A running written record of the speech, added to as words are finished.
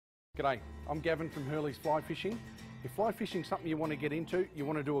G'day, I'm Gavin from Hurley's Fly Fishing. If fly fishing is something you want to get into, you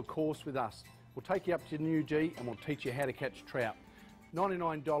want to do a course with us. We'll take you up to New G and we'll teach you how to catch trout.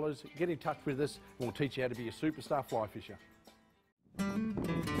 $99, get in touch with us and we'll teach you how to be a superstar fly fisher.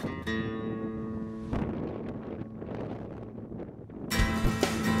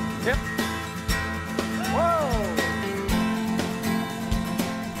 Yep. Whoa!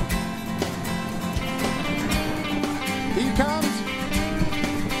 Here comes.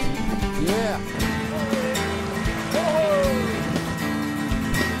 Yeah.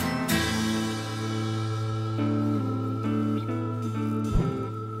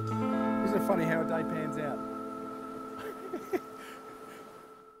 Isn't it funny how a day pans out?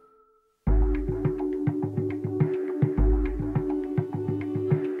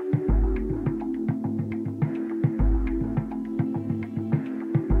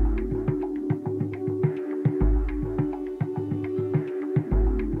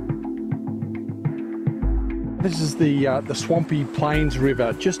 This is the Swampy Plains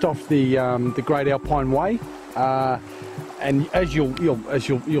River, just off the Great Alpine Way, and as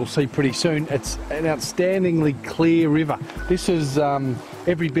you'll see pretty soon, it's an outstandingly clear river. This is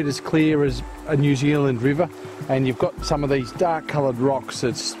every bit as clear as a New Zealand river, and you've got some of these dark coloured rocks.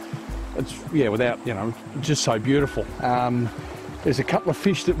 It's yeah, without just so beautiful. There's a couple of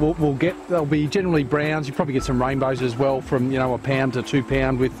fish that we'll get. They'll be generally browns. You probably get some rainbows as well, from a pound to 2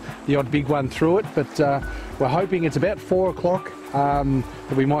 pound with the odd big one through it. But we're hoping it's about 4 o'clock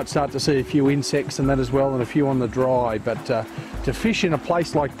that we might start to see a few insects and that as well, and a few on the dry. But to fish in a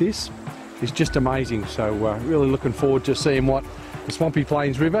place like this is just amazing. So really looking forward to seeing what the Swampy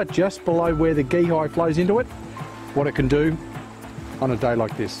Plains River, just below where the Gihai flows into it, what it can do on a day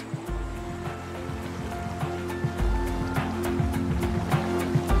like this.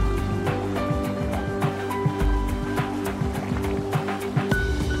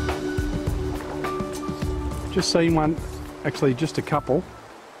 Just seen one, actually just a couple,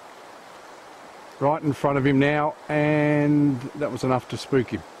 right in front of him now, and that was enough to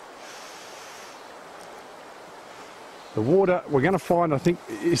spook him. The water we're going to find, I think,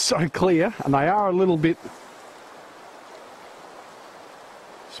 is so clear, and they are a little bit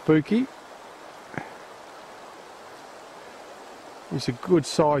spooky. He's a good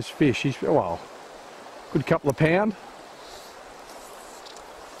sized fish. He's, well, good couple of pound.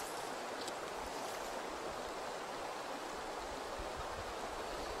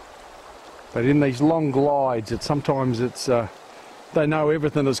 But in these long glides, sometimes they know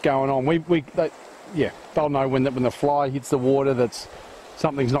everything that's going on. They'll know when the fly hits the water that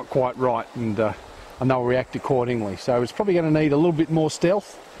something's not quite right, and they'll react accordingly. So it's probably going to need a little bit more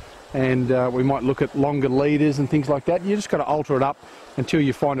stealth, and we might look at longer leaders and things like that. You just got to alter it up until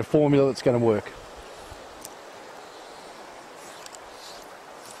you find a formula that's going to work.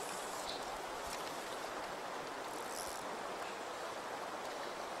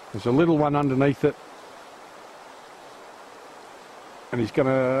 There's a little one underneath it, and he's going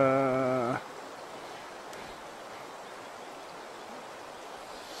to...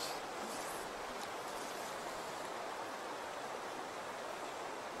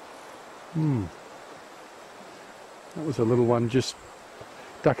 That was a little one just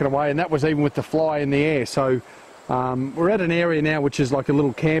ducking away, and that was even with the fly in the air. So we're at an area now which is like a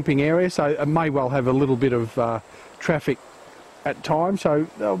little camping area, so it may well have a little bit of traffic at times, so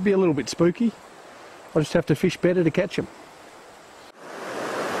they'll be a little bit spooky. I'll just have to fish better to catch them.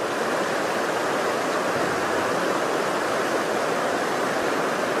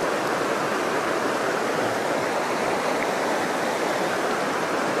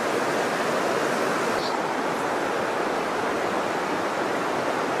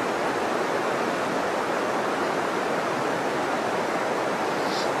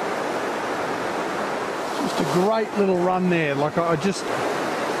 Just a great little run there. Like it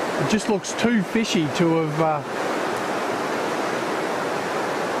just looks too fishy to have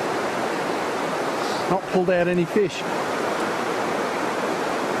not pulled out any fish.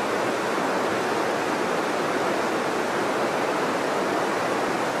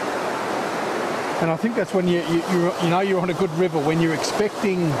 And I think that's when you know you're on a good river, when you're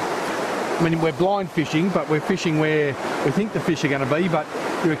expecting. I mean, we're blind fishing, but we're fishing where we think the fish are going to be, but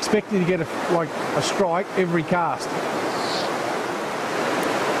you're expecting to get a strike every cast.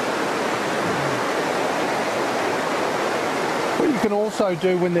 What you can also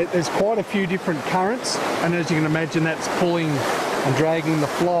do when there's quite a few different currents, and as you can imagine, that's pulling and dragging the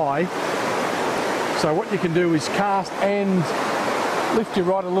fly. So what you can do is cast and lift your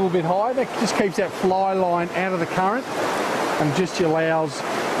rod a little bit higher. That just keeps that fly line out of the current and just allows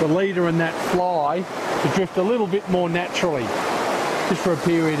the leader and that fly to drift a little bit more naturally. just for a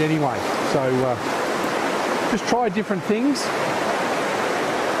period anyway. So just try different things.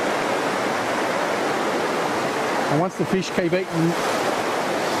 And once the fish keep eating,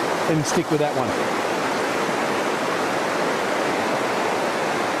 then stick with that one.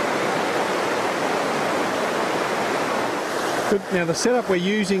 Good. Now the setup we're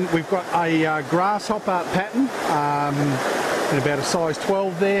using, we've got a grasshopper pattern in about a size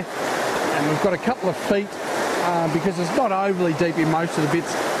 12 there, and we've got a couple of feet because it's not overly deep in most of the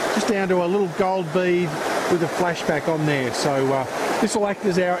bits, just down to a little gold bead with a flashback on there. So this will act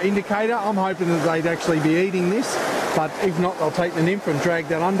as our indicator. I'm hoping that they'd actually be eating this, but if not, I'll take the nymph and drag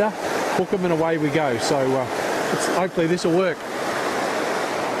that under, hook them, and away we go. So hopefully this will work.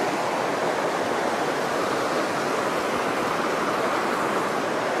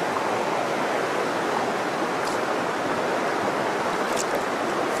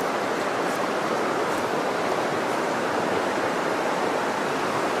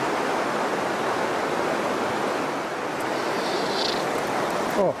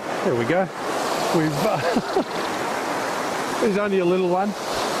 Oh, there we go. There's only a little one,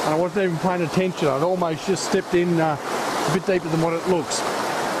 and I wasn't even paying attention. I'd almost just stepped in a bit deeper than what it looks.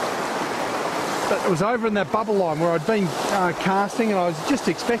 But it was over in that bubble line where I'd been casting, and I was just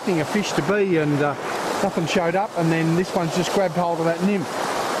expecting a fish to be, and nothing showed up, and then this one's just grabbed hold of that nymph.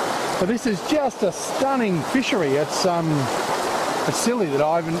 But this is just a stunning fishery. It's silly that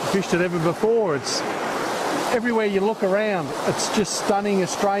I haven't fished it ever before. It's everywhere you look around, it's just stunning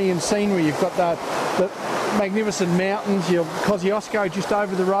Australian scenery. You've got the magnificent mountains, your Kosciuszko just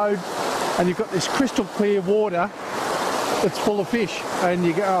over the road, and you've got this crystal clear water that's full of fish, and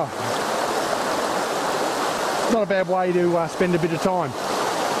you go, oh, not a bad way to spend a bit of time.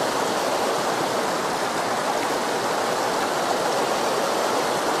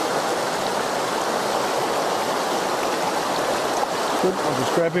 Good, I'll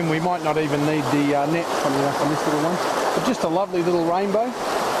just grab him. We might not even need the net coming up on this little one. But just a lovely little rainbow.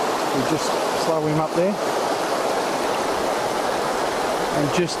 We'll just slow him up there.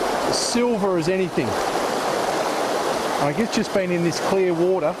 And just silver as anything. And I guess just being in this clear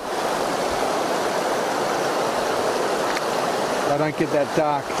water, they don't get that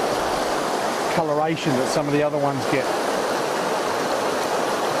dark coloration that some of the other ones get.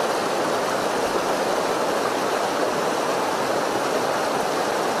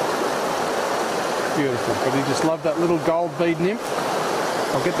 Beautiful, but he just loved that little gold bead nymph.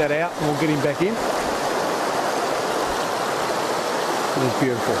 I'll get that out and we'll get him back in. It is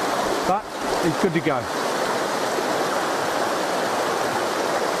beautiful, but he's good to go.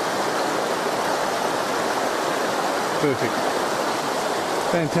 Perfect,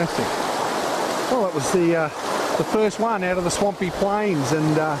 fantastic. Well, that was the first one out of the Swampy Plains,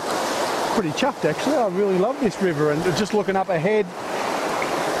 and pretty chuffed actually. I really love this river, and just looking up ahead,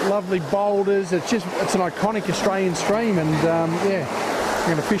 lovely boulders. It's an iconic Australian stream, and yeah, I'm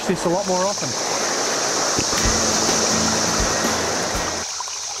going to fish this a lot more often.